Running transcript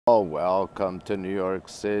Welcome to New York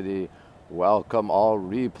City. Welcome all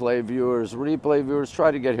replay viewers. Replay viewers,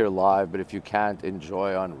 try to get here live, but if you can't,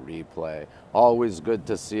 enjoy on replay. Always good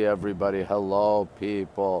to see everybody. Hello,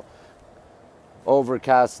 people.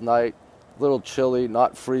 Overcast night, little chilly,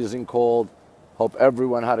 not freezing cold. Hope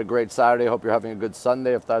everyone had a great Saturday. Hope you're having a good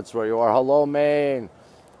Sunday if that's where you are. Hello, Maine.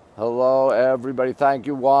 Hello, everybody. Thank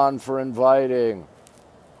you, Juan, for inviting.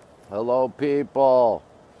 Hello, people.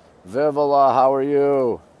 Vivala, how are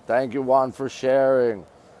you? Thank you, Juan, for sharing.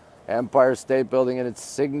 Empire State Building in its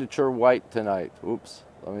signature white tonight. Oops,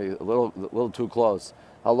 a little too close.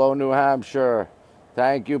 Hello, New Hampshire.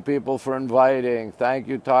 Thank you, people, for inviting. Thank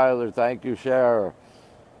you, Tyler. Thank you, Cher.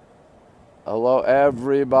 Hello,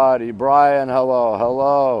 everybody. Brian, hello.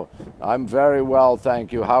 Hello. I'm very well,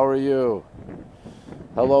 thank you. How are you?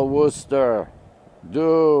 Hello, Worcester.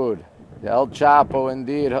 Dude. El Chapo,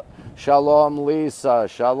 indeed. Shalom, Lisa.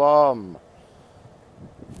 Shalom.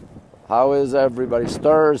 How is everybody?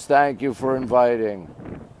 Stirs, thank you for inviting.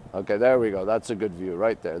 Okay, there we go. That's a good view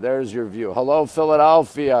right there. There's your view. Hello,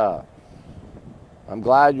 Philadelphia. I'm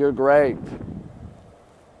glad you're great.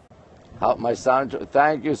 My sound.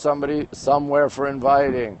 Thank you, somebody somewhere, for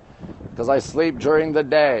inviting. Because I sleep during the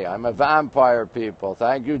day. I'm a vampire, people.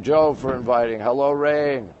 Thank you, Joe, for inviting. Hello,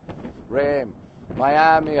 Rain.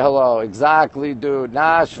 Miami, hello. Exactly, dude.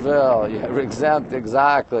 Nashville. You're exempt,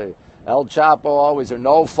 exactly. El Chapo always here.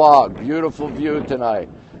 No fog. Beautiful view tonight.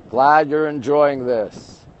 Glad you're enjoying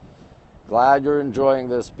this. Glad you're enjoying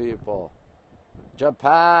this, people.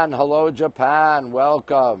 Japan. Hello, Japan.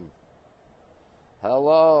 Welcome.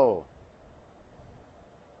 Hello.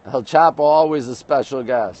 El Chapo always a special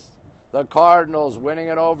guest. The Cardinals winning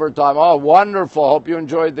in overtime. Oh, wonderful. Hope you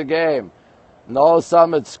enjoyed the game. No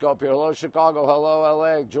Summit Scope here. Hello, Chicago. Hello,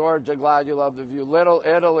 LA. Georgia, glad you love the view. Little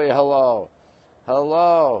Italy, hello.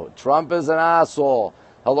 Hello. Trump is an asshole.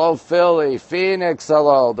 Hello, Philly. Phoenix,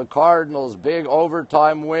 hello. The Cardinals, big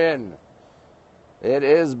overtime win. It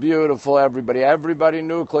is beautiful, everybody. Everybody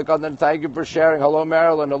new. Click on the, thank you for sharing. Hello,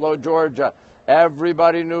 Maryland. Hello, Georgia.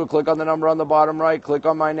 Everybody new. Click on the number on the bottom right. Click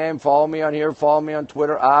on my name. Follow me on here. Follow me on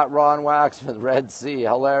Twitter, @RonWaxman. Red Sea.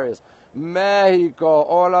 Hilarious. Mexico.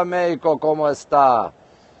 Hola, Mexico. ¿Cómo está?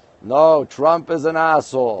 No, Trump is an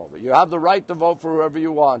asshole. But you have the right to vote for whoever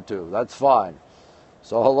you want to. That's fine.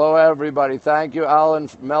 So hello, everybody. Thank you, Alan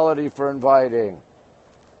Melody, for inviting.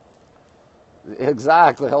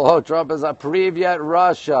 Exactly. Hello, Trump is a Privyet,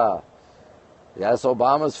 Russia. Yes,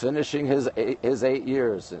 Obama's finishing his 8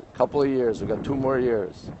 years. A couple of years. We've got 2 more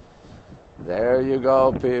years. There you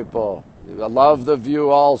go, people. I love the view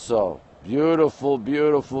also. Beautiful,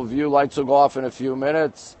 beautiful view. Lights will go off in a few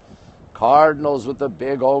minutes. Cardinals with the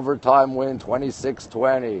big overtime win,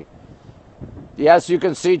 26-20. Yes, you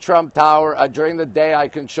can see Trump Tower. During the day, I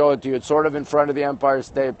can show it to you. It's sort of in front of the Empire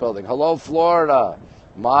State Building. Hello, Florida.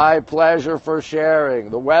 My pleasure for sharing.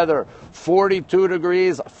 The weather, 42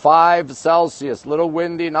 degrees, 5 Celsius. Little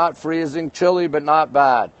windy, not freezing. Chilly, but not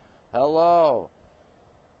bad. Hello.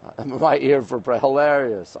 My ear for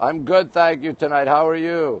hilarious. I'm good, thank you, tonight. How are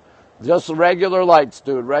you? Just regular lights,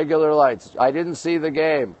 dude. Regular lights. I didn't see the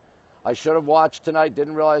game. I should have watched tonight.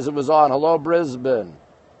 Didn't realize it was on. Hello, Brisbane.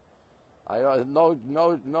 I have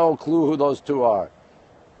no clue who those two are.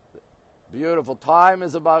 Beautiful. Time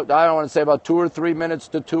is about, I don't want to say about 2 or 3 minutes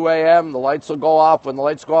to 2 a.m. The lights will go off. When the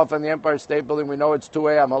lights go off on the Empire State Building, we know it's 2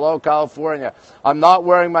 a.m. Hello, California. I'm not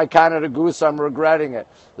wearing my Canada Goose. I'm regretting it.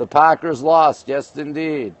 The Packers lost. Yes,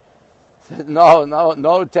 indeed.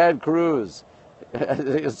 No, Ted Cruz.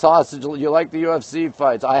 Sausage, you like the UFC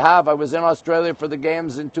fights? I have. I was in Australia for the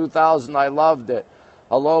games in 2000. I loved it.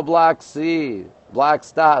 Hello, Black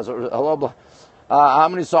Stars. Hello, how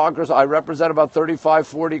many soccer? I represent about 35,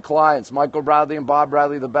 40 clients. Michael Bradley and Bob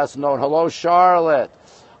Bradley, the best known. Hello, Charlotte.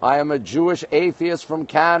 I am a Jewish atheist from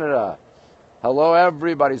Canada. Hello,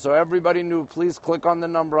 everybody. So everybody new, please click on the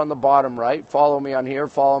number on the bottom right. Follow me on here.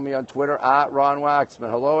 Follow me on Twitter,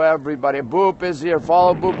 @RonWaxman. Hello, everybody. Boop is here.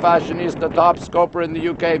 Follow Boop Fashionista, top scoper in the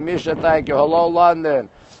UK. Misha, thank you. Hello, London.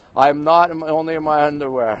 I'm not only in my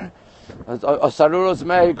underwear. Saludos,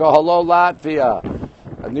 Mexico. Hello, Latvia.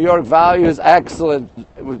 New York value is excellent.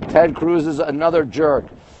 Ted Cruz is another jerk.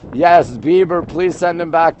 Yes, Bieber, please send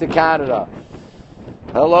him back to Canada.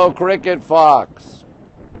 Hello, Cricket Fox.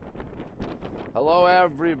 Hello,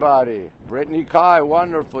 everybody. Brittany Kai,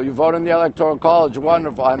 wonderful. You vote in the Electoral College,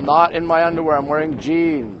 wonderful. I'm not in my underwear. I'm wearing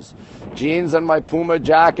jeans. Jeans and my Puma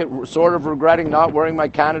jacket, sort of regretting not wearing my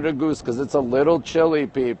Canada Goose because it's a little chilly,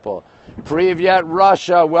 people. Privyet,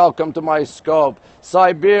 Russia, welcome to my scope.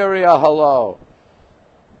 Siberia, hello.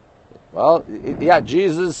 Well, yeah,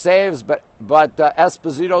 Jesus saves, but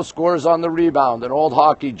Esposito scores on the rebound. An old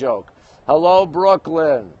hockey joke. Hello,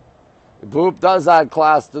 Brooklyn. Boop does add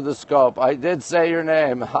class to the scope. I did say your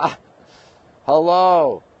name.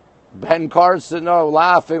 Hello. Ben Carson, no,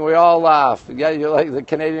 laughing. We all laugh. Yeah, you like the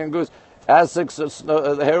Canadian Goose. Essex,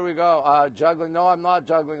 here we go. Juggling. No, I'm not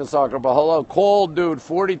juggling a soccer ball. Hello. Cold, dude.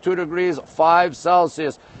 42 degrees, 5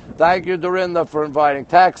 Celsius. Thank you, Dorinda, for inviting.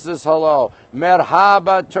 Texas, hello.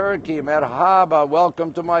 Merhaba, Turkey. Merhaba.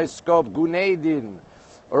 Welcome to my scope. Günaydin.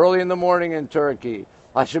 Early in the morning in Turkey.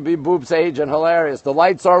 I should be Boop's agent. Hilarious. The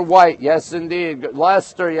lights are white. Yes, indeed.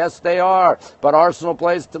 Leicester, yes, they are. But Arsenal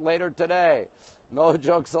plays later today. No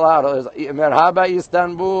jokes allowed. Merhaba,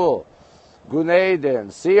 Istanbul. Günaydin.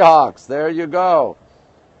 Seahawks, there you go.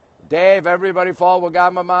 Dave, everybody follow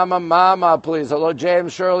Wagama Mama, please. Hello,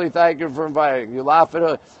 James Shirley, thank you for inviting. You laugh at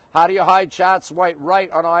it. How do you hide chat swipe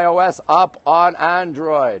right on iOS, up on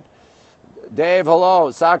Android? Dave,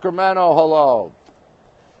 hello. Sacramento, hello.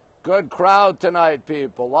 Good crowd tonight,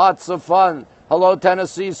 people. Lots of fun. Hello,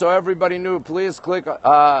 Tennessee, so everybody knew. Please click.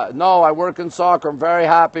 No, I work in soccer. I'm very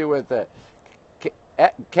happy with it.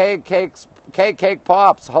 Cake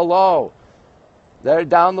Pops, hello. They're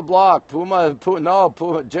down the block. Puma,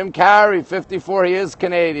 Jim Carrey, 54, he is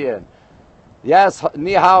Canadian. Yes,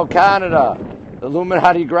 Ni Hao, Canada.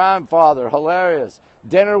 Illuminati grandfather, hilarious.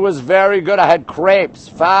 Dinner was very good. I had crepes,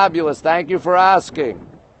 fabulous. Thank you for asking.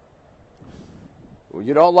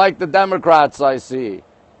 You don't like the Democrats, I see.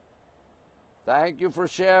 Thank you for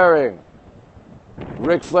sharing.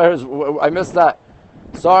 Ric Flair's, I missed that.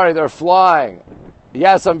 Sorry, they're flying.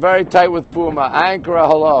 Yes, I'm very tight with Puma. Ankara,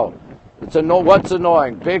 hello. What's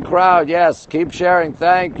annoying? Big crowd, yes. Keep sharing,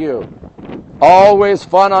 thank you. Always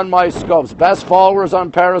fun on my scopes. Best followers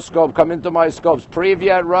on Periscope come into my scopes.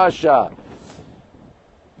 Privyet, Russia.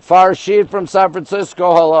 Farshid from San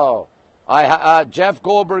Francisco, hello. Jeff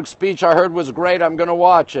Goldberg's speech I heard was great. I'm going to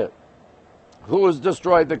watch it. Who has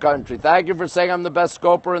destroyed the country? Thank you for saying I'm the best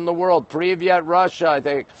scoper in the world. Privyet, Russia, I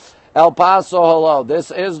think. El Paso, hello.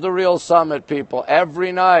 This is the real summit, people.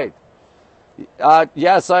 Every night.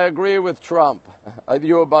 Yes, I agree with Trump.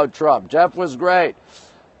 You about Trump. Jeff was great.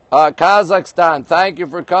 Kazakhstan, thank you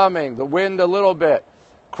for coming. The wind a little bit.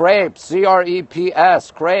 Crepes,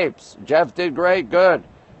 C-R-E-P-S, crepes. Jeff did great, good.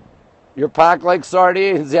 You're packed like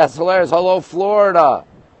sardines. Yes, hilarious. Hello, Florida.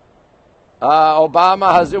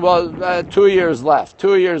 Obama has, 2 years left.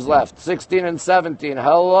 2 years left. 16 and 17.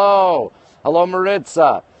 Hello. Hello,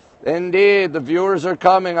 Maritza. Indeed, the viewers are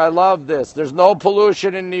coming. I love this. There's no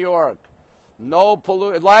pollution in New York. No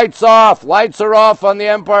pollution. Lights off. Lights are off on the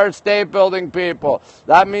Empire State Building, people.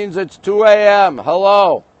 That means it's 2 a.m.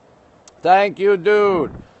 Hello. Thank you,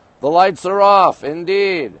 dude. The lights are off.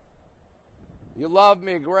 Indeed. You love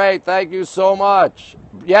me. Great. Thank you so much.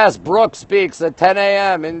 Yes, Brooke speaks at 10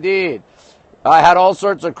 a.m. Indeed. I had all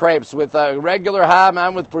sorts of crepes with regular ham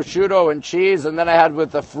and with prosciutto and cheese, and then I had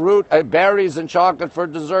with the fruit, berries and chocolate for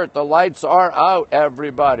dessert. The lights are out,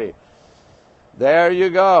 everybody. There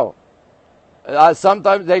you go.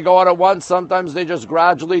 Sometimes they go out at once, sometimes they just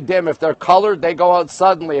gradually dim. If they're colored, they go out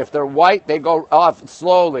suddenly. If they're white, they go off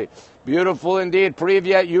slowly. Beautiful indeed.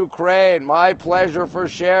 Privyet, Ukraine. My pleasure for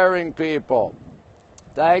sharing, people.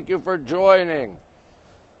 Thank you for joining.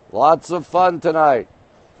 Lots of fun tonight.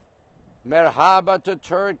 Merhaba to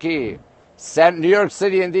Turkey. New York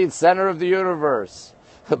City, indeed, center of the universe.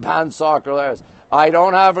 The band soccer players. I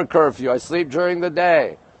don't have a curfew. I sleep during the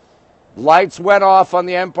day. Lights went off on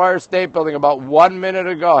the Empire State Building about 1 minute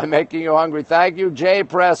ago. I'm making you hungry. Thank you, J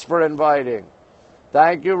Press, for inviting.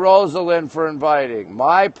 Thank you, Rosalind, for inviting.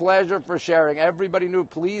 My pleasure for sharing. Everybody new,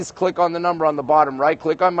 please click on the number on the bottom right.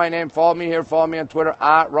 Click on my name. Follow me here. Follow me on Twitter,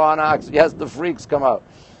 @RonWaxman. Yes, the freaks come out.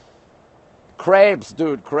 Crepes,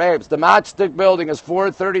 dude, crepes. The Matchstick Building is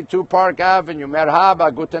 432 Park Avenue.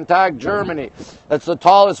 Merhaba, Guten Tag, Germany. It's the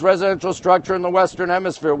tallest residential structure in the Western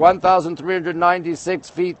Hemisphere, 1,396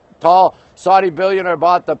 feet tall. Saudi billionaire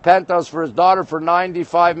bought the penthouse for his daughter for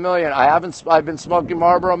 $95 million. I've been smoking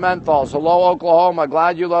Marlboro menthols. Hello, Oklahoma.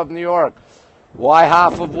 Glad you love New York. Why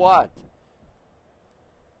half of what?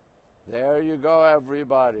 There you go,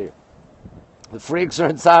 everybody. The freaks are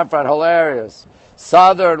in San Fran. Hilarious.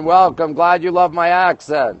 Southern, welcome. Glad you love my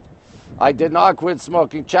accent. I did not quit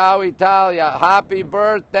smoking. Ciao, Italia. Happy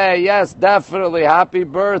birthday. Yes, definitely. Happy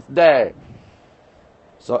birthday.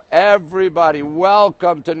 So everybody,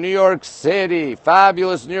 welcome to New York City.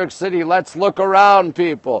 Fabulous New York City. Let's look around,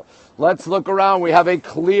 people. Let's look around. We have a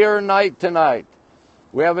clear night tonight.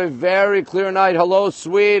 We have a very clear night. Hello,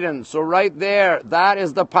 Sweden. So right there, that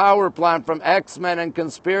is the power plant from X-Men and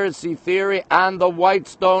Conspiracy Theory and the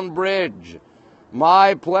Whitestone Bridge.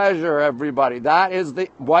 My pleasure, everybody. That is the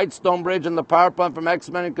Whitestone Bridge and the power plant from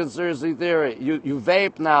X-Men and Conspiracy Theory. You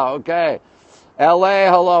vape now, okay? L.A.,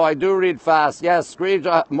 hello. I do read fast. Yes, screech.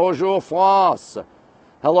 Bonjour, France.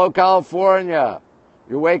 Hello, California.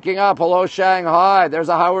 You're waking up. Hello, Shanghai. There's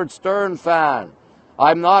a Howard Stern fan.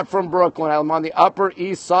 I'm not from Brooklyn. I'm on the Upper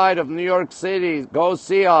East Side of New York City. Go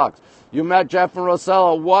Seahawks. You met Jeff and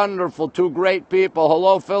Rosella. Wonderful. Two great people.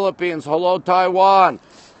 Hello, Philippines. Hello, Taiwan.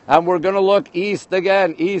 And we're going to look east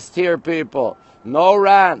again. East here, people. No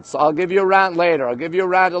rants. I'll give you a rant later. I'll give you a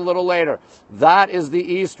rant a little later. That is the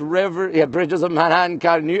East River, Bridges of Manhattan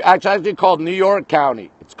County. Actually called New York County.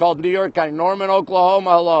 It's called New York County. Norman, Oklahoma,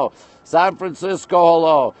 hello. San Francisco,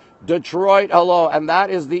 hello. Detroit, hello. And that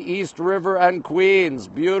is the East River and Queens.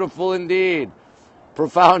 Beautiful indeed.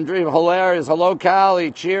 Profound dream. Hilarious. Hello, Cali.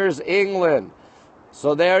 Cheers, England.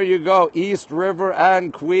 So there you go. East River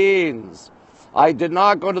and Queens. I did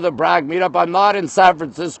not go to the Bragg meetup. I'm not in San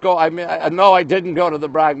Francisco. No, I didn't go to the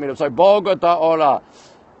Bragg meetup. So Bogota, hola.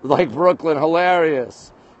 Like Brooklyn,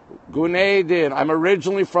 hilarious. Gunadin, I'm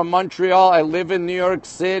originally from Montreal. I live in New York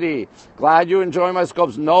City. Glad you enjoy my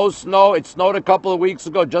scopes. No snow. It snowed a couple of weeks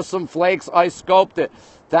ago. Just some flakes. I scoped it.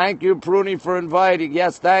 Thank you, Pruny, for inviting.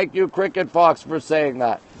 Yes, thank you, Cricket Fox, for saying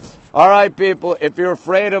that. All right, people, if you're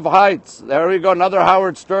afraid of heights, there we go, another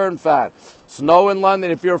Howard Stern fan. Snow in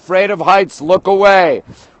London. If you're afraid of heights, look away.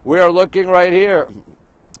 We are looking right here.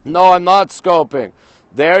 No, I'm not scoping.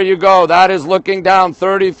 There you go. That is looking down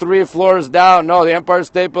 33 floors down. No, the Empire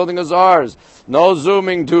State Building is ours. No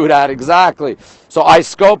zooming, do that. Exactly. So I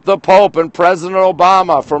scoped the Pope and President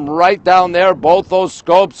Obama from right down there. Both those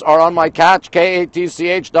scopes are on my catch,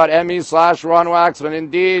 katch.me/RonWaxman.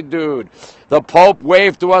 Indeed, dude. The Pope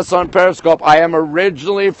waved to us on Periscope. I am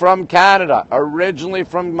originally from Canada, originally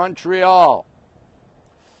from Montreal.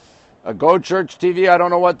 Go Church TV, I don't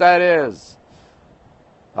know what that is.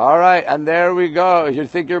 All right, and there we go. You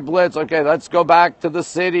think you're Blitz. Okay, let's go back to the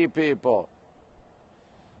city, people.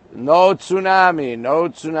 No tsunami, no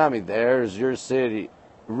tsunami. There's your city.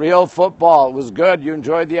 Real football. It was good. You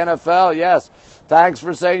enjoyed the NFL? Yes. Thanks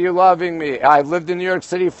for saying you're loving me. I've lived in New York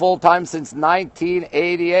City full-time since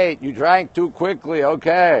 1988. You drank too quickly.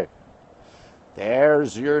 Okay.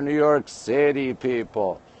 There's your New York City,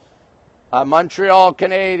 people. Montreal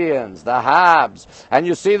Canadiens, the Habs. And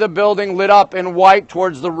you see the building lit up in white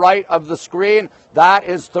towards the right of the screen? That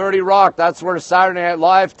is 30 Rock. That's where Saturday Night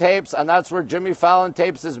Live tapes, and that's where Jimmy Fallon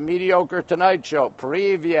tapes his Mediocre Tonight Show.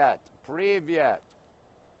 Privyet, privyet.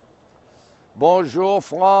 Bonjour,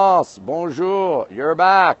 France. Bonjour. You're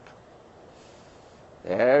back.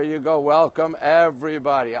 There you go. Welcome,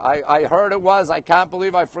 everybody. I heard it was. I can't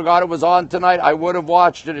believe I forgot it was on tonight. I would have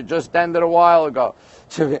watched it. It just ended a while ago.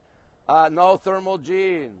 No thermal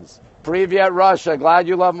jeans. Privyet, Russia. Glad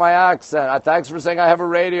you love my accent. Thanks for saying I have a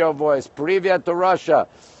radio voice. Privyet to Russia.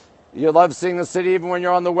 You love seeing the city even when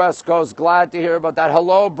you're on the West Coast. Glad to hear about that.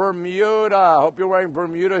 Hello, Bermuda. Hope you're wearing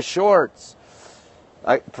Bermuda shorts.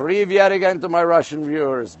 Privyet again to my Russian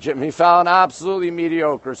viewers. Jimmy Fallon, absolutely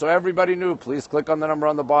mediocre. So everybody knew. Please click on the number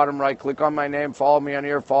on the bottom right. Click on my name. Follow me on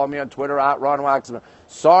here. Follow me on Twitter at RonWaxman.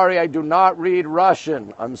 Sorry, I do not read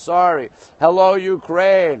Russian. I'm sorry. Hello,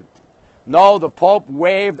 Ukraine. No, the Pope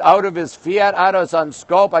waved out of his Fiat Atos on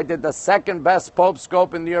scope. I did the second best Pope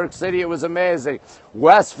scope in New York City. It was amazing.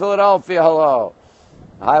 West Philadelphia, hello.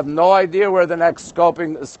 I have no idea where the next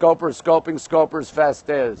Scopers Fest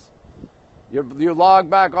is. You log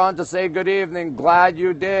back on to say good evening. Glad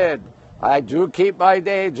you did. I do keep my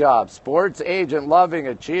day job. Sports agent, loving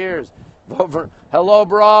it. Cheers. Hello,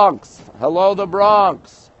 Bronx. Hello, the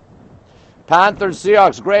Bronx. Panthers,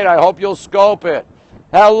 Seahawks, great. I hope you'll scope it.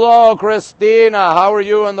 Hello, Christina. How are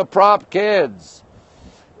you and the prop kids?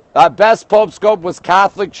 Best Pope scope was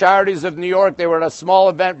Catholic Charities of New York. They were at a small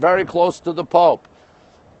event very close to the Pope.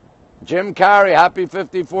 Jim Carrey, happy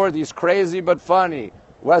 54th. He's crazy but funny.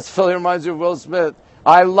 West Philly reminds you of Will Smith.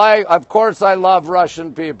 Of course I love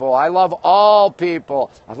Russian people. I love all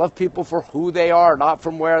people. I love people for who they are, not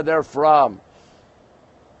from where they're from.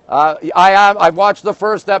 I've watched the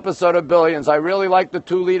first episode of Billions. I really like the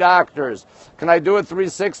two lead actors. Can I do a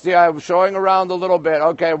 360? I'm showing around a little bit.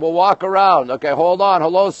 Okay, we'll walk around. Okay, hold on.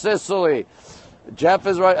 Hello, Sicily. Jeff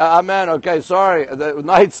is right. Amen. Okay, sorry. The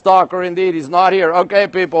Night Stalker, indeed. He's not here. Okay,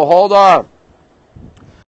 people, hold on.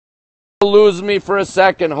 Lose me for a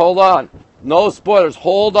second. Hold on. No spoilers.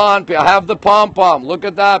 Hold on. I have the pom-pom. Look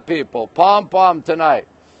at that, people. Pom-pom tonight.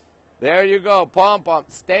 There you go, pom-pom.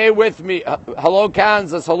 Stay with me. Hello,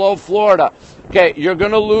 Kansas. Hello, Florida. Okay, you're going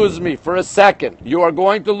to lose me for a second. You are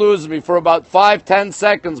going to lose me for about 5-10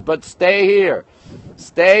 seconds, but stay here.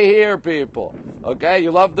 Stay here, people. Okay,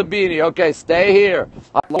 you love the beanie. Okay, stay here.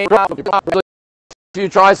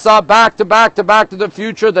 Future. I saw Back to the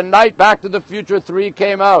Future. The night Back to the Future 3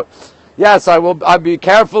 came out. Yes, I'll be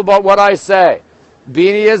careful about what I say.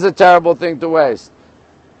 Beanie is a terrible thing to waste.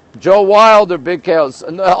 Joe Wilder, big chaos.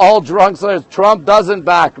 All drunk slayers. Trump doesn't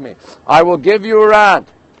back me. I will give you a rant.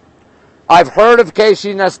 I've heard of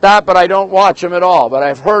Casey Neistat, but I don't watch him at all. But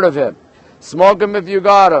I've heard of him. Smoke him if you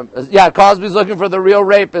got him. Yeah, Cosby's looking for the real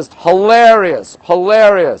rapist. Hilarious.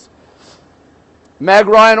 Hilarious. Meg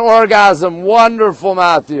Ryan orgasm. Wonderful,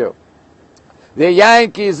 Matthew. The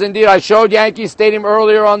Yankees, indeed. I showed Yankee Stadium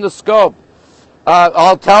earlier on the scope.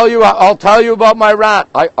 I'll tell you about my rant.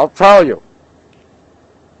 I'll tell you.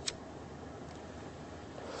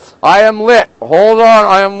 I am lit. Hold on,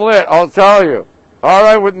 I am lit. I'll tell you. All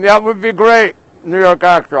right, that would be great, New York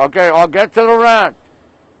actor. Okay, I'll get to the rant.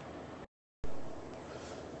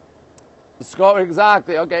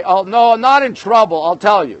 Exactly. Okay. Oh no, I'm not in trouble. I'll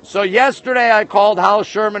tell you. So yesterday I called Hal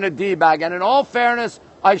Sherman a D-bag, and in all fairness,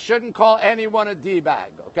 I shouldn't call anyone a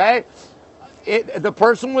D-bag. Okay. The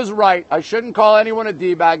person was right. I shouldn't call anyone a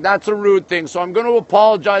D-bag. That's a rude thing. So I'm going to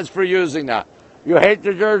apologize for using that. You hate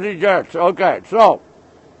the Jersey Jets. Okay. So,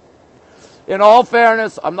 in all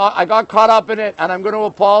fairness, I got caught up in it, and I'm going to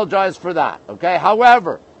apologize for that. Okay.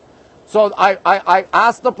 However, so I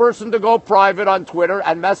asked the person to go private on Twitter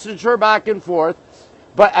and message her back and forth,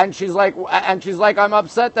 and she's like, I'm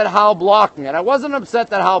upset that Hal blocked me. And I wasn't upset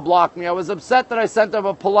that Hal blocked me. I was upset that I sent him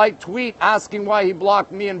a polite tweet asking why he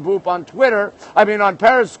blocked me and Boop on on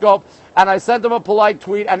Periscope, and I sent him a polite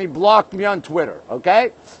tweet and he blocked me on Twitter,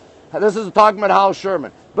 okay? This is talking about Hal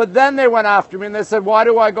Sherman. But then they went after me and they said, why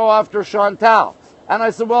do I go after Chantal? And I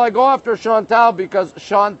said, well, I go after Chantal because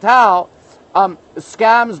Chantal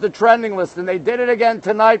scams the trending list, and they did it again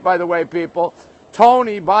tonight, by the way, people.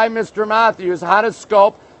 Tony, by Mr. Matthews, had a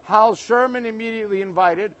scope. Hal Sherman immediately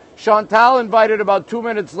invited. Chantal invited about 2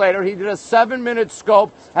 minutes later. He did a 7-minute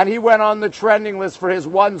scope, and he went on the trending list for his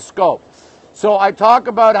one scope. So I talk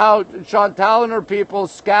about how Chantal and her people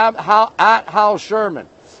scam at Hal Sherman.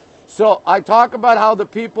 So I talk about how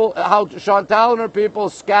Chantal and her people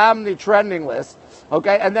scam the trending list.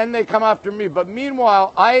 Okay, and then they come after me. But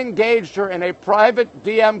meanwhile, I engaged her in a private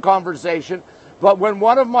DM conversation. But when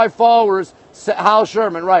one of my followers, Hal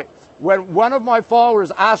Sherman, right, when one of my followers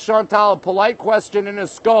asked Chantal a polite question in his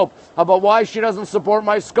scope about why she doesn't support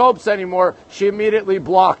my scopes anymore, she immediately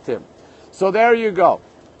blocked him. So there you go.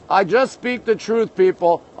 I just speak the truth,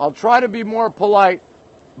 people. I'll try to be more polite,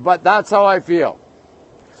 but that's how I feel.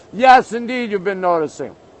 Yes, indeed, you've been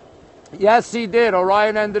noticing. Yes, he did.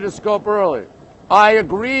 Orion ended his scope early. I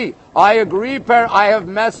agree. I have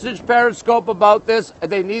messaged Periscope about this.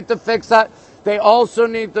 They need to fix that. They also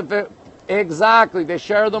need to fix... Exactly. They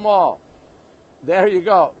share them all. There you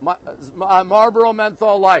go. Marlboro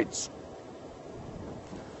Menthol Lights.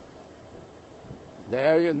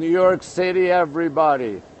 There you New York City,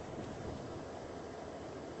 everybody.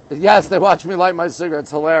 Yes, they watch me light my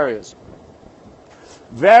cigarettes. Hilarious.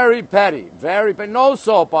 Very petty, very petty. No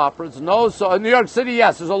soap operas, in New York City,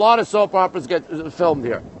 yes, there's a lot of soap operas get filmed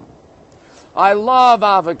here. I love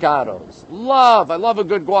avocados. I love a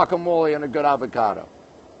good guacamole and a good avocado.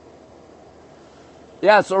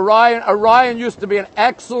 Yes, Orion used to be an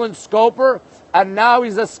excellent scoper, and now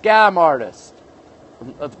he's a scam artist.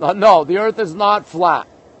 No, the earth is not flat.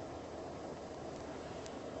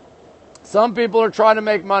 Some people are trying to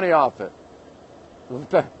make money off it.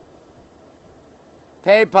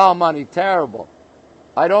 PayPal money, terrible.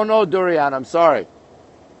 I don't know Durian, I'm sorry.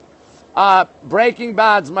 Breaking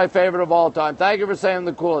Bad's my favorite of all time. Thank you for saying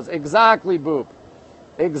the coolest. Exactly, Boop.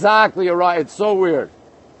 Exactly, you're right. It's so weird.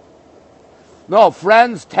 No,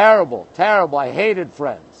 Friends, terrible. Terrible. I hated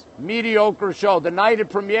Friends. Mediocre show. The night it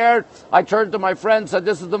premiered, I turned to my friend, said,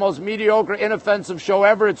 this is the most mediocre, inoffensive show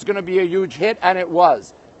ever. It's going to be a huge hit, and it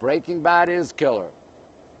was. Breaking Bad is killer.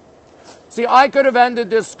 See, I could have ended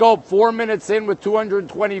this scope 4 minutes in with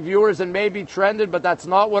 220 viewers and maybe trended, but that's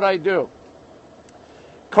not what I do.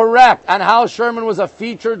 Correct. And Hal Sherman was a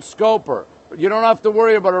featured scoper. You don't have to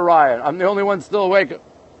worry about Orion. I'm the only one still awake.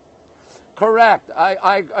 Correct.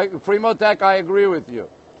 Primotech, I agree with you.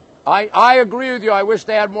 I agree with you. I wish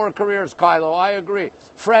they had more careers, Kylo. I agree.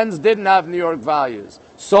 Friends didn't have New York values.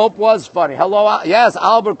 Soap was funny. Hello, yes,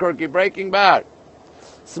 Albuquerque, Breaking Bad.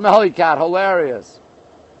 Smelly Cat, hilarious.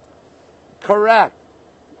 Correct.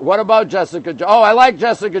 What about Jessica Jones? Oh, I like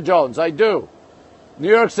Jessica Jones. I do. New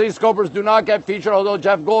York City scopers do not get featured, although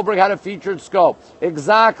Jeff Goldberg had a featured scope.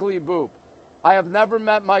 Exactly, Boop. I have never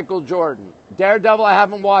met Michael Jordan. Daredevil, I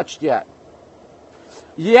haven't watched yet.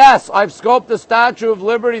 Yes, I've scoped the Statue of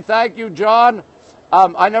Liberty. Thank you, John.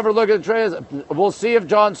 I never look at the trailers. We'll see if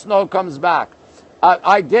Jon Snow comes back.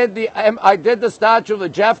 I did the statue of the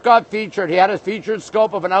Jeff got featured. He had a featured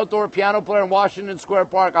scope of an outdoor piano player in Washington Square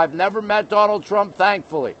Park. I've never met Donald Trump,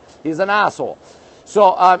 thankfully. He's an asshole.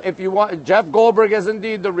 So if you want, Jeff Goldberg is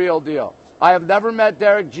indeed the real deal. I have never met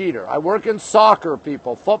Derek Jeter. I work in soccer,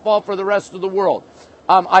 people, football for the rest of the world.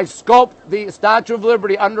 I scoped the Statue of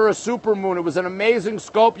Liberty under a supermoon. It was an amazing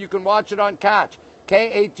scope. You can watch it on Catch.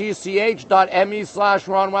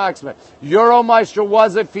 KATCH.me/RonWaxman. Euromeister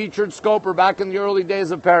was a featured scoper back in the early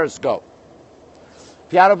days of Periscope.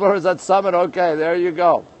 Piano players at Summit. Okay, there you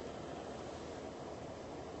go.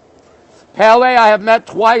 Pele, I have met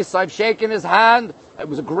twice. I've shaken his hand. It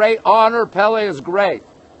was a great honor. Pele is great.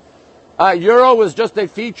 Euro was just a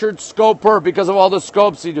featured scoper because of all the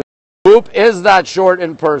scopes he did. Boop is that short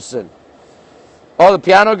in person. Oh, the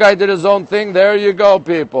piano guy did his own thing. There you go,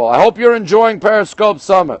 people. I hope you're enjoying Periscope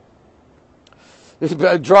Summit.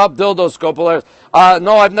 Drop dildo scope. Hilarious.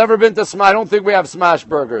 No, I've never been to Smash. I don't think we have Smash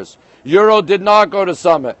Burgers. Euro did not go to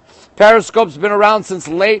Summit. Periscope's been around since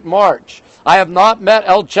late March. I have not met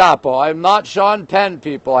El Chapo. I am not Sean Penn,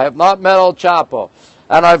 people. I have not met El Chapo.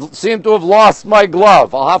 And I seem to have lost my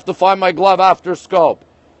glove. I'll have to find my glove after Scope.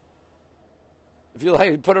 If you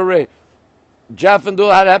like, put a ring. Jeff and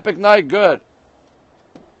Dula had an epic night. Good.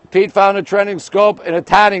 Pete found a trending scope in a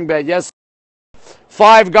tanning bed. Yes.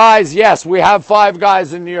 Five Guys. Yes, we have Five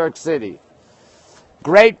Guys in New York City.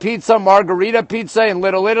 Great pizza. Margarita pizza in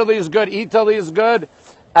Little Italy is good. Italy is good.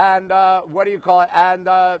 And what do you call it? And,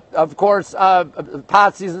 of course,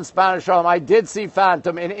 Patsy's in Spanish Harlem. I did see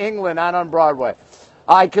Phantom in England and on Broadway.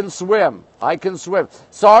 I can swim. I can swim.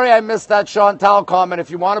 Sorry I missed that Chantal comment. If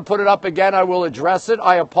you want to put it up again, I will address it.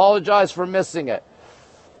 I apologize for missing it.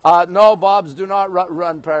 No, Bobs, do not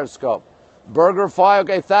run Periscope. Burger Fi,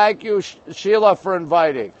 okay, thank you, Sheila, for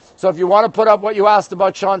inviting. So if you want to put up what you asked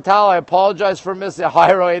about Chantal, I apologize for missing it.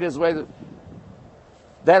 Hyro ate his way.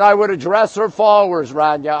 Then I would address her followers,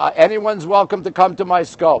 Rania. Anyone's welcome to come to my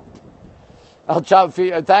scope.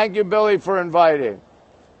 Thank you, Billy, for inviting.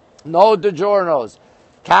 No DiGiorno's.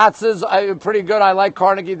 Katz is pretty good. I like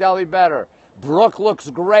Carnegie Deli better. Brooke looks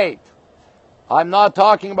great. I'm not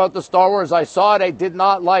talking about the Star Wars. I saw it. I did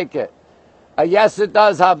not like it. Yes, it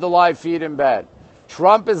does have the live feed in bed.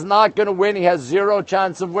 Trump is not going to win. He has zero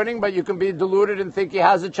chance of winning, but you can be deluded and think he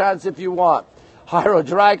has a chance if you want.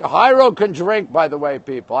 Hyro can drink, by the way,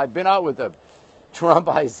 people. I've been out with him. Trump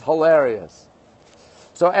is hilarious.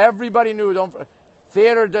 So everybody knew.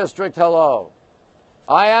 Theater District, hello.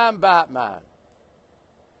 I am Batman.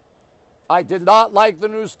 I did not like the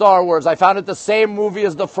new Star Wars. I found it the same movie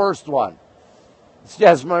as the first one.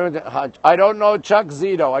 Yes, I don't know Chuck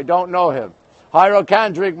Zito. I don't know him. Hyro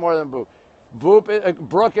can drink more than Boop.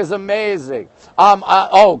 Brooke is amazing.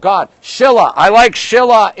 Oh, God. Shilla. I like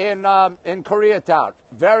Shilla in Koreatown.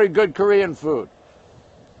 Very good Korean food.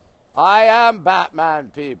 I am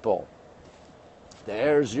Batman, people.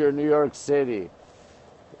 There's your New York City.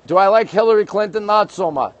 Do I like Hillary Clinton? Not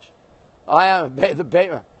so much. I am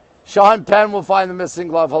the Sean Penn will find the missing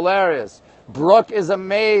glove. Hilarious. Brooke is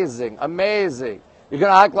amazing. Amazing. You're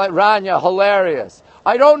going to act like Rania. Hilarious.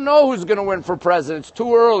 I don't know who's going to win for president. It's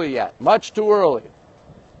too early yet. Much too early.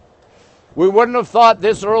 We wouldn't have thought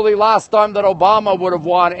this early last time that Obama would have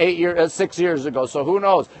won 6 years ago. So who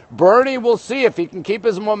knows? Bernie, we'll see. If he can keep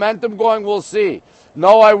his momentum going, we'll see.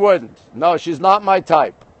 No, I wouldn't. No, she's not my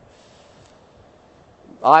type.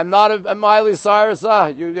 I'm not a Miley Cyrus.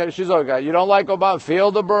 She's okay. You don't like Obama?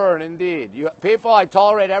 Feel the burn, indeed. People, I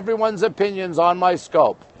tolerate everyone's opinions on my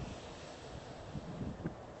scope.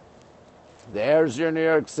 There's your New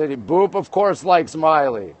York City. Boop, of course, likes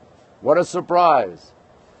Miley. What a surprise.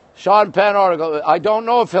 Sean Penn article. I don't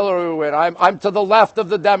know if Hillary will win. I'm to the left of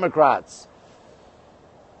the Democrats.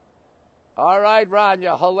 All right,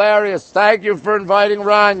 Rania. Hilarious. Thank you for inviting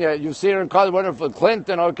Rania. You've seen her in college. Wonderful.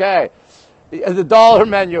 Clinton, okay. The dollar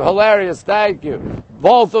menu, hilarious, thank you.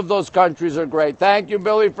 Both of those countries are great. Thank you,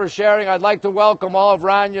 Billy, for sharing. I'd like to welcome all of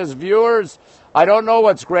Ranya's viewers. I don't know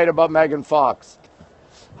what's great about Megan Fox.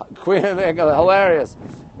 Queen of England, hilarious.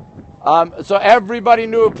 So everybody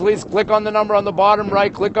knew, please click on the number on the bottom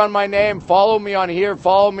right, click on my name, follow me on here,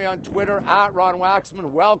 follow me on Twitter,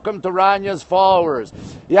 @RonWaxman. Welcome to Ranya's followers.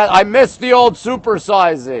 Yeah, I missed the old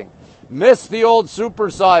supersizing.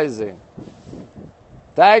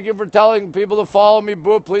 Thank you for telling people to follow me,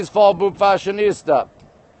 Boop. Please follow Boop Fashionista.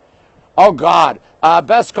 Oh, God.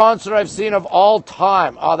 Best concert I've seen of all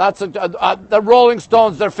time. Oh, that's the Rolling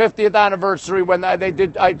Stones, their 50th anniversary when they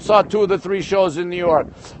did. I saw 2 of the 3 shows in New York.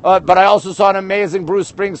 But I also saw an amazing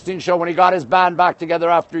Bruce Springsteen show when he got his band back together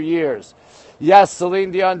after years. Yes,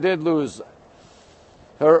 Celine Dion did lose.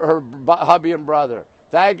 her hubby and brother.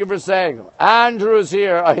 Thank you for saying. Andrew's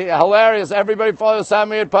here. Hilarious. Everybody follow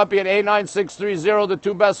Sammy Puppy at A9630, the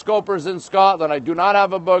two best scopers in Scotland. I do not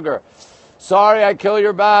have a booger. Sorry I kill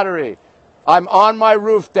your battery. I'm on my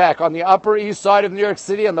roof deck on the Upper East Side of New York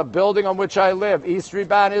City and the building on which I live. E Street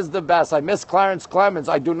Band is the best. I miss Clarence Clemens.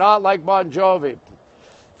 I do not like Bon Jovi.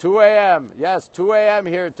 2 a.m. Yes, 2 a.m.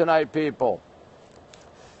 here tonight, people.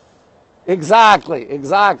 Exactly.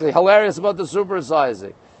 Hilarious about the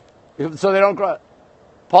supersizing. So they don't cry.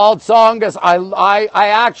 Paul Tsongas, I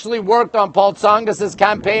actually worked on Paul Tsongas'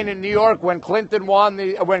 campaign in New York when Clinton won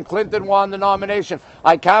the nomination.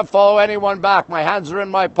 I can't follow anyone back. My hands are in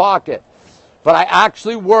my pocket. But I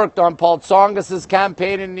actually worked on Paul Tsongas'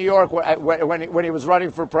 campaign in New York when he was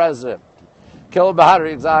running for president. Kill a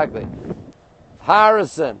battery, exactly.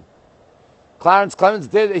 Harrison. Clarence Clemens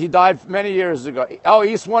he died many years ago. Oh,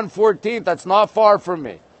 East 114th, that's not far from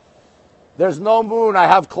me. There's no moon, I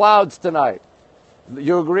have clouds tonight.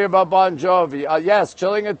 You agree about Bon Jovi? Yes,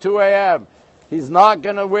 chilling at 2 a.m. He's not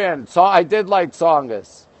going to win. So I did like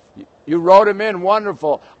Tsongas. You wrote him in,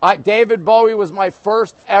 wonderful. David Bowie was my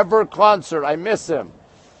first ever concert. I miss him.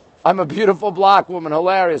 I'm a beautiful black woman,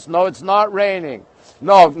 hilarious. No, it's not raining.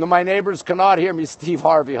 No, my neighbors cannot hear me, Steve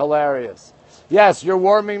Harvey, hilarious. Yes, you're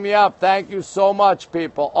warming me up. Thank you so much,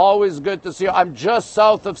 people. Always good to see you. I'm just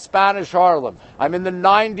south of Spanish Harlem. I'm in the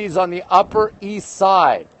 90s on the Upper East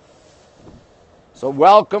Side. So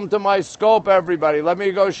welcome to my scope, everybody. Let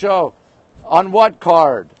me go show. On what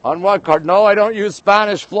card? On what card? No, I don't use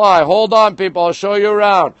Spanish fly. Hold on, people. I'll show you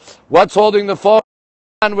around. What's holding the phone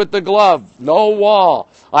with the glove? No wall.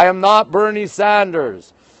 I am not Bernie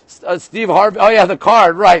Sanders. Steve Harvey. Oh, yeah, the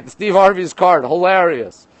card. Right. Steve Harvey's card.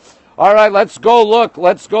 Hilarious. All right, let's go look.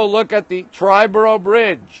 Let's go look at the Triborough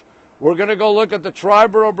Bridge. We're going to go look at the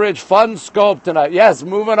Triborough Bridge fun scope tonight. Yes,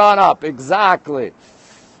 moving on up. Exactly.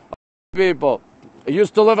 People. I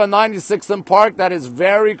used to live on 96th and Park. That is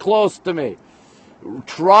very close to me.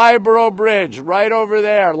 Triborough Bridge, right over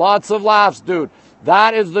there. Lots of laughs, dude.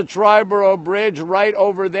 That is the Triborough Bridge right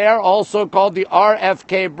over there, also called the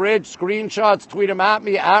RFK Bridge. Screenshots, tweet them at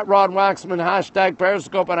me, at RonWaxman, hashtag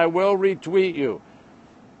Periscope, and I will retweet you.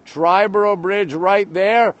 Triborough Bridge right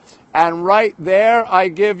there. And right there, I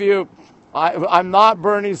give you, I'm not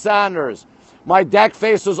Bernie Sanders. My deck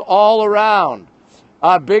faces all around.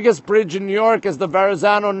 Biggest bridge in New York is the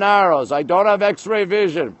Verrazano Narrows. I don't have X-ray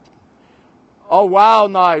vision. Oh, wow,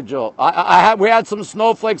 Nigel. We had some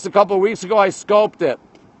snowflakes a couple of weeks ago. I scoped it.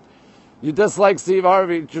 You dislike Steve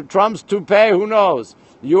Harvey. Trump's toupee, who knows?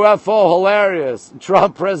 UFO, hilarious.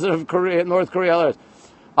 Trump, president of Korea, North Korea, hilarious.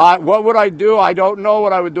 What would I do? I don't know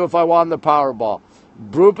what I would do if I won the Powerball.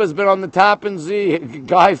 Broop has been on the Tappan Zee.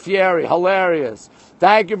 Guy Fieri, hilarious.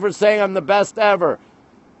 Thank you for saying I'm the best ever.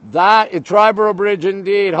 That is Triborough Bridge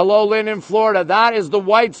indeed. Hello, Lynn in Florida. That is the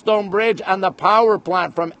Whitestone Bridge and the power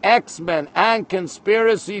plant from X-Men and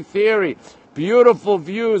Conspiracy Theory. Beautiful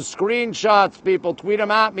views, screenshots, people. Tweet them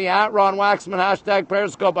at me, at RonWaxman, hashtag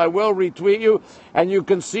Periscope. I will retweet you. And you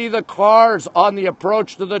can see the cars on the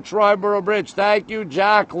approach to the Triborough Bridge. Thank you,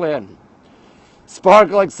 Jacqueline.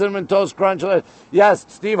 Sparkle like Cinnamon Toast Crunch. Yes,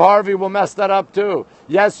 Steve Harvey will mess that up too.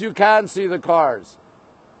 Yes, you can see the cars.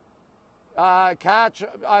 Catch,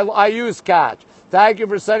 I use Catch. Thank you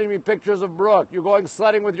for sending me pictures of Brooke. You're going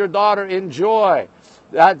sledding with your daughter. Enjoy.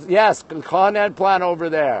 Yes, Con Ed plan over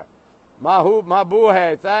there.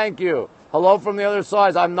 Mabuhay, thank you. Hello from the other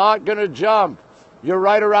side. I'm not going to jump. You're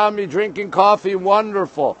right around me drinking coffee.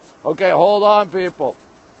 Wonderful. Okay, hold on, people.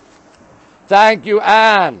 Thank you,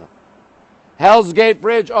 Anne. Hell's Gate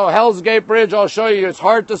Bridge. Oh, Hell's Gate Bridge, I'll show you. It's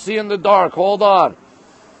hard to see in the dark. Hold on.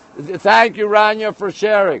 Thank you, Rania, for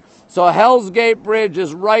sharing. So Hell's Gate Bridge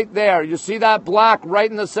is right there. You see that black right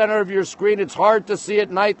in the center of your screen? It's hard to see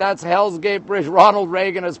at night. That's Hell's Gate Bridge. Ronald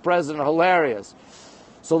Reagan as president. Hilarious.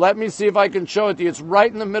 So let me see if I can show it to you. It's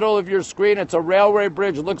right in the middle of your screen. It's a railway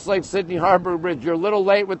bridge. It looks like Sydney Harbor Bridge. You're a little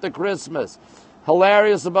late with the Christmas.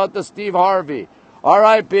 Hilarious about the Steve Harvey. All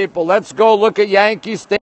right, people, let's go look at Yankee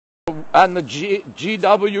Stadium and the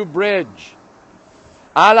GW Bridge.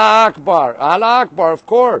 Allah Akbar. Allah Akbar, of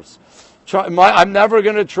course. I'm never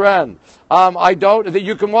going to trend.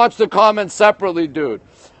 You can watch the comments separately, dude.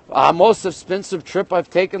 Most expensive trip I've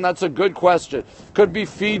taken, that's a good question. Could be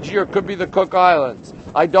Fiji or could be the Cook Islands.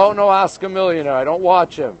 I don't know, ask a millionaire. I don't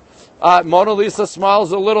watch him. Mona Lisa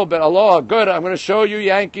smiles a little bit. Aloha, good. I'm going to show you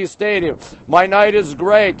Yankee Stadium. My night is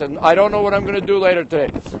great, and I don't know what I'm going to do later today.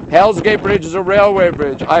 Hell's Gate Bridge is a railway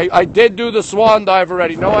bridge. I did do the swan dive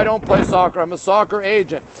already. No, I don't play soccer. I'm a soccer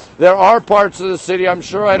agent. There are parts of the city I'm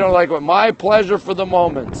sure I don't like, but my pleasure for the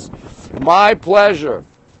moments. My pleasure.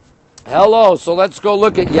 Hello, so let's go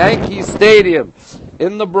look at Yankee Stadium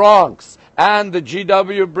in the Bronx and the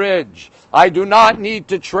GW Bridge. I do not need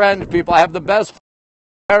to trend, people. I have the best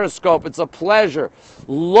periscope. It's a pleasure.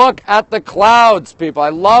 Look at the clouds, people. I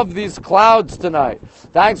love these clouds tonight.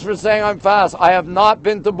 Thanks for saying I'm fast. I have not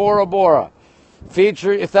been to Bora Bora.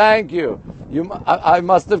 Thank you. I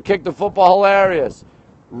must have kicked the football. Hilarious.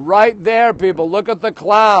 Right there, people. Look at the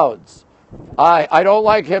clouds. I don't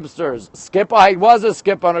like hipsters. I was a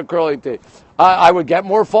skip on a curling tee. I would get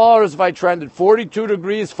more followers if I trended. 42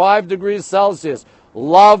 degrees, 5 degrees Celsius.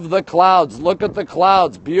 Love the clouds. Look at the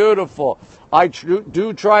clouds. Beautiful. I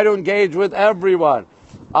do try to engage with everyone.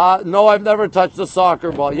 No, I've never touched a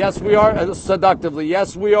soccer ball. Yes, we are. Seductively.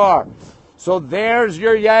 Yes, we are. So there's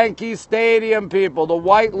your Yankee Stadium, people. The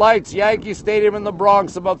white lights, Yankee Stadium in the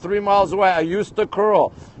Bronx, about 3 miles away. I used to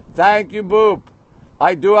curl. Thank you, Boop.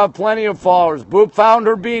 I do have plenty of followers. Boop found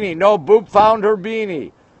her beanie. No, Boop found her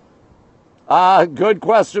beanie. Good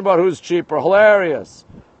question about who's cheaper. Hilarious.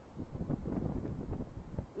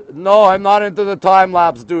 No, I'm not into the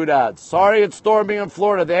time-lapse doodads. Sorry it's storming in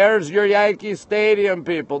Florida. There's your Yankee Stadium,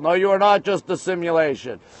 people. No, you are not just a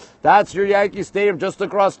simulation. That's your Yankee Stadium just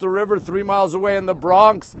across the river, 3 miles away in the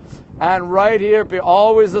Bronx. And right here,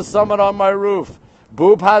 always a summit on my roof.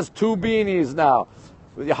 Boop has 2 beanies now.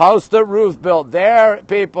 The house that Ruth built. There,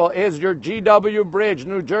 people, is your GW Bridge.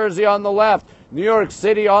 New Jersey on the left. New York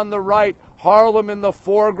City on the right. Harlem in the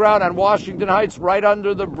foreground. And Washington Heights right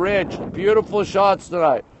under the bridge. Beautiful shots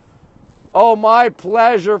tonight. Oh, my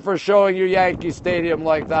pleasure for showing you Yankee Stadium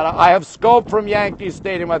like that. I have scope from Yankee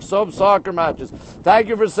Stadium. I've scoped soccer matches. Thank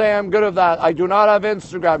you for saying I'm good at that. I do not have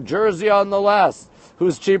Instagram. Jersey on the left.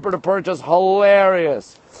 Who's cheaper to purchase?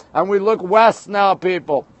 Hilarious. And we look west now,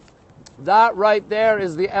 people. That right there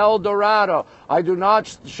is the El Dorado. I do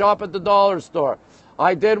not shop at the dollar store.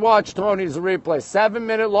 I did watch Tony's replay.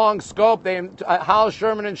 7-minute long scope. Hal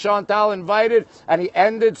Sherman and Chantal invited, and he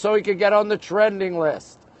ended so he could get on the trending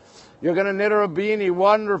list. You're going to knit her a beanie.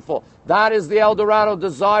 Wonderful. That is the El Dorado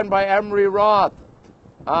designed by Emery Roth.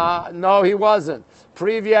 No, he wasn't.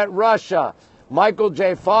 Privyet, Russia. Michael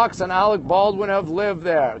J. Fox and Alec Baldwin have lived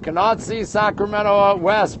there. Cannot see Sacramento out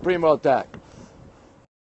west, Primotech.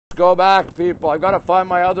 Go back, people. I've got to find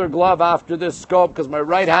my other glove after this scope because my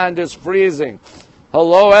right hand is freezing.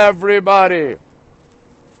 Hello, everybody.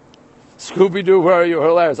 Scooby-Doo, where are you?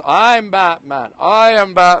 Hilarious. I'm Batman. I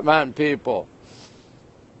am Batman, people.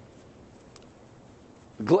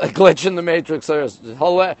 Glitch in the Matrix.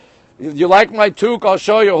 You like my toque? I'll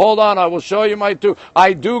show you. Hold on. I will show you my toque.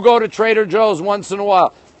 I do go to Trader Joe's once in a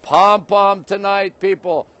while. Pom-pom tonight,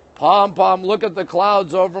 people. Pom-pom. Look at the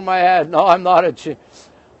clouds over my head. No, I'm not a...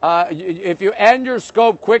 if you end your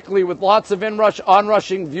scope quickly with lots of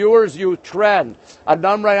onrushing viewers, you trend. A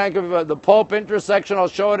number of the Pope intersection, I'll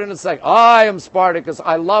show it in a second. I am Spartacus.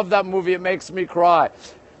 I love that movie. It makes me cry.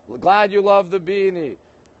 Glad you love the beanie.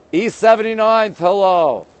 East 79th,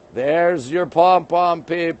 hello. There's your pom-pom,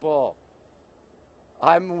 people.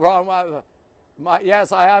 I'm wrong.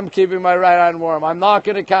 Yes, I am keeping my right hand warm. I'm not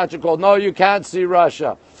going to catch a cold. No, you can't see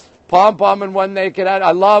Russia. Pom-pom and one naked head.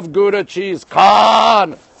 I love Gouda cheese.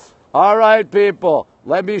 Con! All right, people.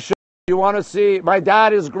 Let me show you. You want to see? My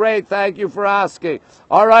dad is great. Thank you for asking.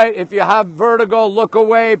 All right, if you have vertigo, look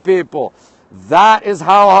away, people. That is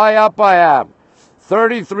how high up I am.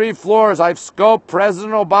 33 floors. I've scoped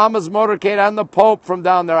President Obama's motorcade and the Pope from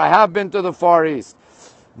down there. I have been to the Far East.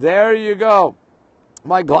 There you go.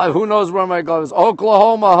 My glove. Who knows where my glove is?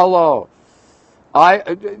 Oklahoma, hello.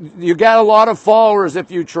 You get a lot of followers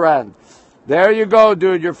if you trend. There you go,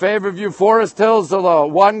 dude. Your favorite view. Forest Hills, hello.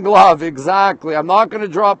 One glove, exactly. I'm not going to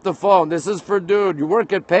drop the phone. This is for dude. You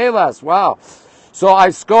work at Payless. Wow. So I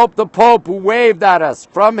scoped the Pope who waved at us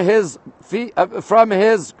from his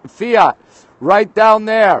Fiat right down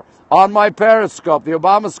there on my periscope. The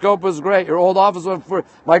Obama scope was great. Your old office went for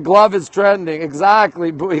my glove is trending.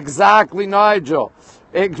 Exactly, Nigel.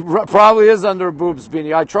 It probably is under a boobs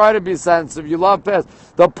beanie. I try to be sensitive. You love piss.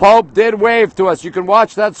 The Pope did wave to us. You can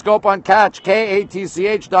watch that scope on Catch,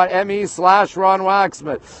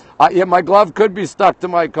 katch.me/RonWaxman. Yeah, my glove could be stuck to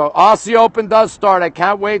my coat. Aussie Open does start. I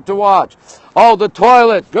can't wait to watch. Oh, the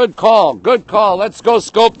toilet. Good call. Good call. Let's go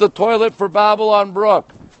scope the toilet for Babylon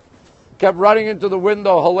Brook. Kept running into the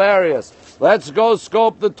window. Hilarious. Let's go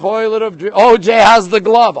scope the toilet of dreams. OJ has the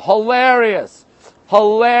glove. Hilarious.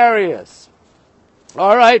 Hilarious.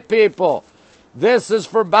 All right, people. This is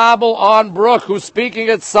for Babylon Brook, who's speaking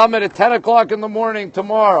at Summit at 10 o'clock in the morning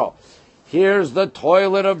tomorrow. Here's the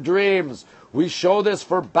toilet of dreams. We show this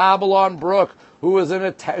for Babylon Brook, who is in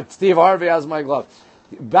a... Steve Harvey has my glove.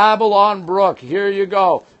 Babylon Brooke, here you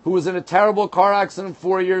go, who was in a terrible car accident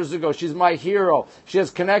 4 years ago. She's my hero. She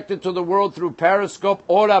has connected to the world through Periscope.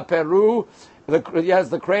 Hola, Peru. Yes,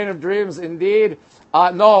 the crane of dreams, indeed.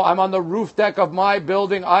 No, I'm on the roof deck of my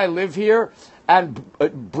building. I live here. And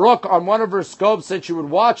Brooke, on one of her scopes, said she would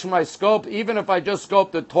watch my scope, even if I just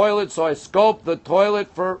scoped the toilet. So I scoped the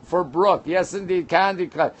toilet for Brooke. Yes, indeed, Candy.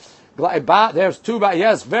 There's two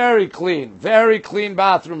yes, very clean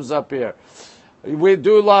bathrooms up here. We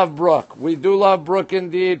do love Brooke. We do love Brooke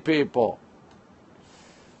indeed, people.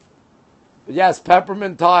 Yes,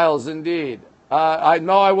 peppermint tiles, indeed. I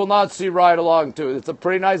know I will not see ride along to. It's a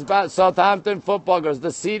pretty nice Southampton football girls.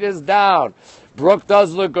 The seat is down. Brooke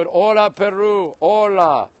does look good. Hola, Peru.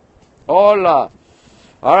 Hola. Hola.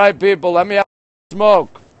 All right, people, let me have a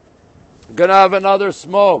smoke. Gonna have another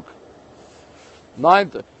smoke.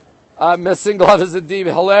 Ninth. Missing glove is indeed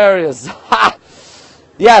hilarious.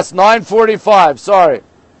 Yes, 9:45. Sorry.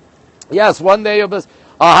 Yes, one day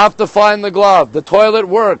I'll have to find the glove. The toilet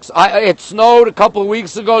works. It snowed a couple of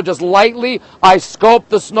weeks ago, just lightly. I scoped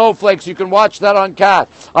the snowflakes. You can watch that on Cat.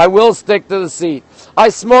 I will stick to the seat. I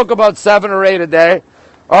smoke about 7 or 8 a day.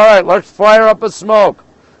 All right, let's fire up a smoke.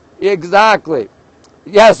 Exactly.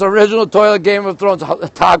 Yes, original toilet Game of Thrones.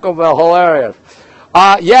 Taco Bell, hilarious.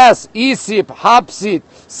 Yes, E-seep, hop-seat,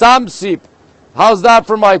 sam-seep. How's that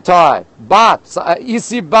for my tie? Bat,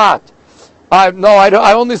 E-seep bat. No,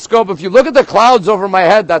 I only scope. If you look at the clouds over my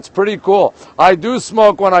head, that's pretty cool. I do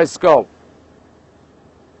smoke when I scope.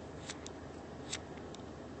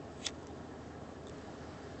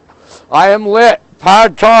 I am lit.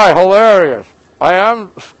 Pad Thai, hilarious. I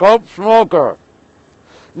am scope smoker.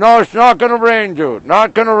 No, it's not going to rain, dude.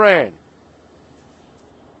 Not going to rain.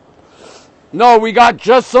 No, we got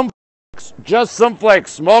just some flakes. Just some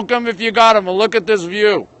flakes. Smoke them if you got them. And look at this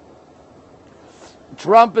view.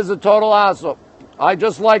 Trump is a total asshole. I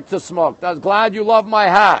just like to smoke. I'm glad you love my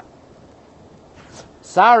hat.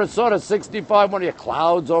 Sarasota, 65, one of your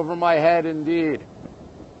clouds over my head, indeed.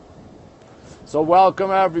 So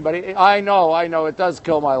welcome, everybody. I know, it does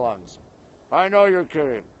kill my lungs. I know you're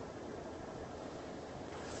kidding.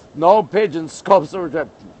 No pigeons, scopes over.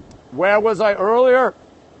 Where was I earlier?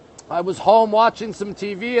 I was home watching some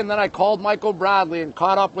TV, and then I called Michael Bradley and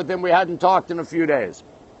caught up with him. We hadn't talked in a few days.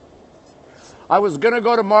 I was going to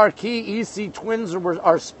go to Marquee. EC Twins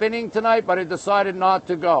are spinning tonight, but I decided not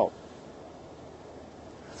to go.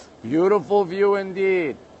 Beautiful view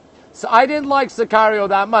indeed. So I didn't like Sicario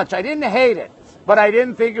that much. I didn't hate it, but I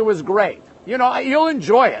didn't think it was great. You know, you'll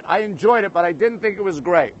enjoy it. I enjoyed it, but I didn't think it was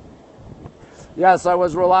great. Yes, I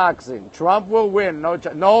was relaxing. Trump will win.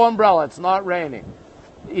 No umbrella. It's not raining.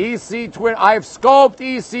 EC Twin. I've scoped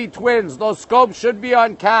EC Twins. Those scopes should be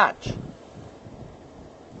on catch.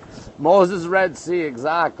 Moses Red Sea,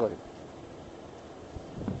 exactly.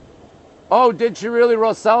 Oh, did she really?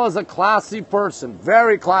 Rosella's a classy person.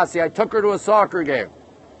 Very classy. I took her to a soccer game.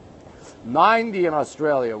 90 in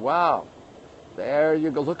Australia. Wow. There you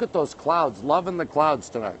go. Look at those clouds. Loving the clouds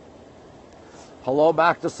tonight. Hello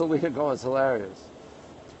back to Selena Gomez. Hilarious.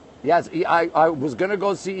 Yes, I was going to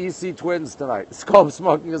go see EC Twins tonight. Scope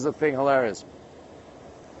smoking is a thing. Hilarious.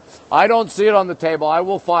 I don't see it on the table. I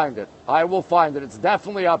will find it. I will find it. It's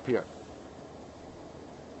definitely up here.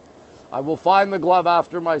 I will find the glove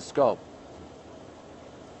after my scope.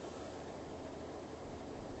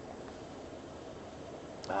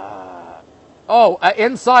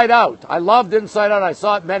 Inside Out. I loved Inside Out. I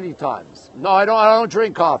saw it many times. No, I don't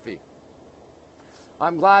drink coffee.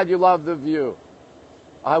 I'm glad you love the view.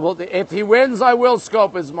 I will. If he wins, I will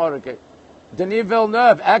scope his motorcade. Denis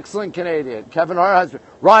Villeneuve, excellent Canadian. Kevin Hart,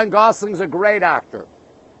 Ryan Gosling's a great actor.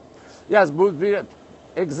 Yes,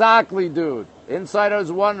 exactly, dude. Inside Out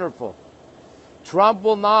is wonderful. Trump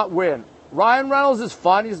will not win. Ryan Reynolds is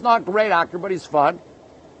fun. He's not a great actor, but he's fun.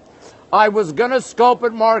 I was going to scope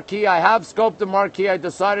at Marquee. I have scoped at Marquee. I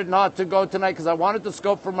decided not to go tonight because I wanted to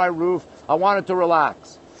scope for my roof. I wanted to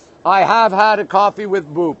relax. I have had a coffee with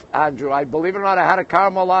Boop, Andrew. I believe it or not, I had a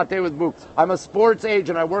caramel latte with Boop. I'm a sports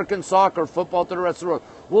agent. I work in soccer, football to the rest of the world.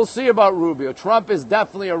 We'll see about Rubio. Trump is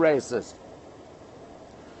definitely a racist.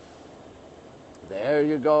 There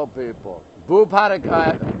you go, people. Boop had a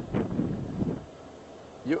guy.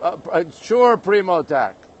 Sure, Primo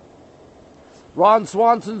Tech. Ron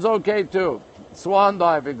Swanson's okay too. Swan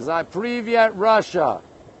dive, exactly. Privyet, Russia.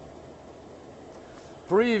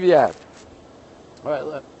 Privyet. All right,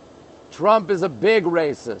 look. Trump is a big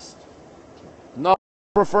racist. No,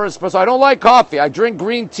 prefer espresso. I don't like coffee. I drink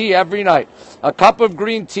green tea every night. A cup of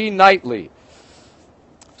green tea nightly.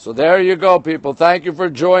 So there you go, people. Thank you for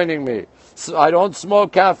joining me. So I don't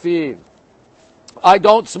smoke caffeine. I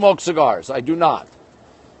don't smoke cigars. I do not.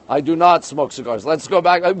 I do not smoke cigars. Let's go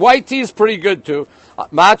back. White tea is pretty good too.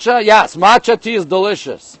 Matcha, yes, matcha tea is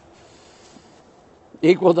delicious.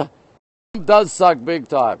 Equal to does suck big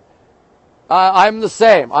time. I'm the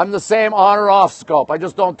same. I'm the same on or off scope. I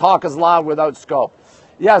just don't talk as loud without scope.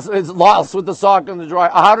 Yes, it's lost with the sock and the dry.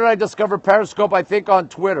 How did I discover Periscope? I think on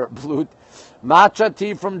Twitter. Blue matcha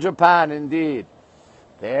tea from Japan, indeed.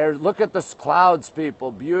 There, look at the clouds,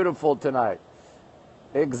 people. Beautiful tonight.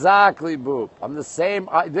 Exactly, Boop. I'm the same.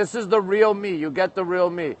 This is the real me. You get the real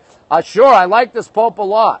me. Sure, I like this Pope a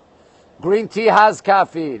lot. Green tea has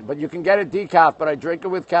caffeine, but you can get it decaf, but I drink it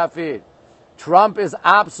with caffeine. Trump is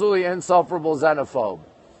absolutely insufferable xenophobe.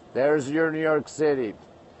 There's your New York City.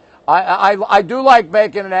 I do like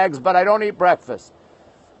bacon and eggs, but I don't eat breakfast.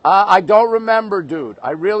 I don't remember, dude.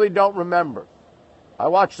 I really don't remember. I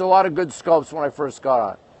watched a lot of good scopes when I first got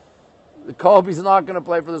on. Kobe's not going to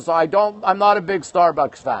play for the I'm not a big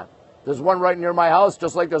Starbucks fan. There's one right near my house,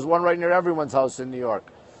 just like there's one right near everyone's house in New York.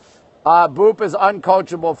 Boop is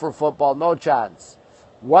uncoachable for football. No chance.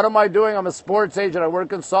 What am I doing? I'm a sports agent. I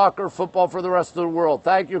work in soccer, football for the rest of the world.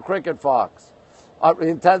 Thank you, Cricket Fox.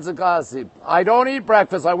 Intensive classy. I don't eat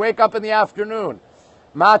breakfast. I wake up in the afternoon.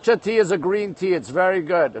 Matcha tea is a green tea. It's very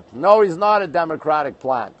good. No, he's not a Democrat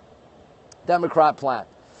plant.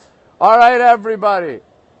 All right, everybody.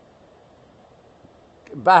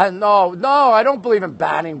 No, I don't believe in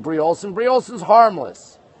banning Brie Olson. Brie Olson's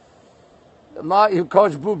harmless. Not you,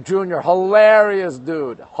 Coach Boop Jr. Hilarious,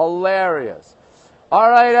 dude. Hilarious. All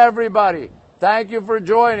right, everybody. Thank you for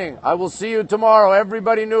joining. I will see you tomorrow.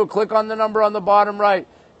 Everybody new, click on the number on the bottom right.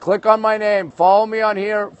 Click on my name. Follow me on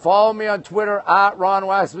here. Follow me on Twitter at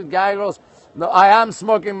RonWaxman Gaggles. No, I am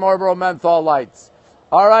smoking Marlboro Menthol Lights.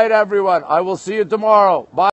 All right, everyone. I will see you tomorrow. Bye.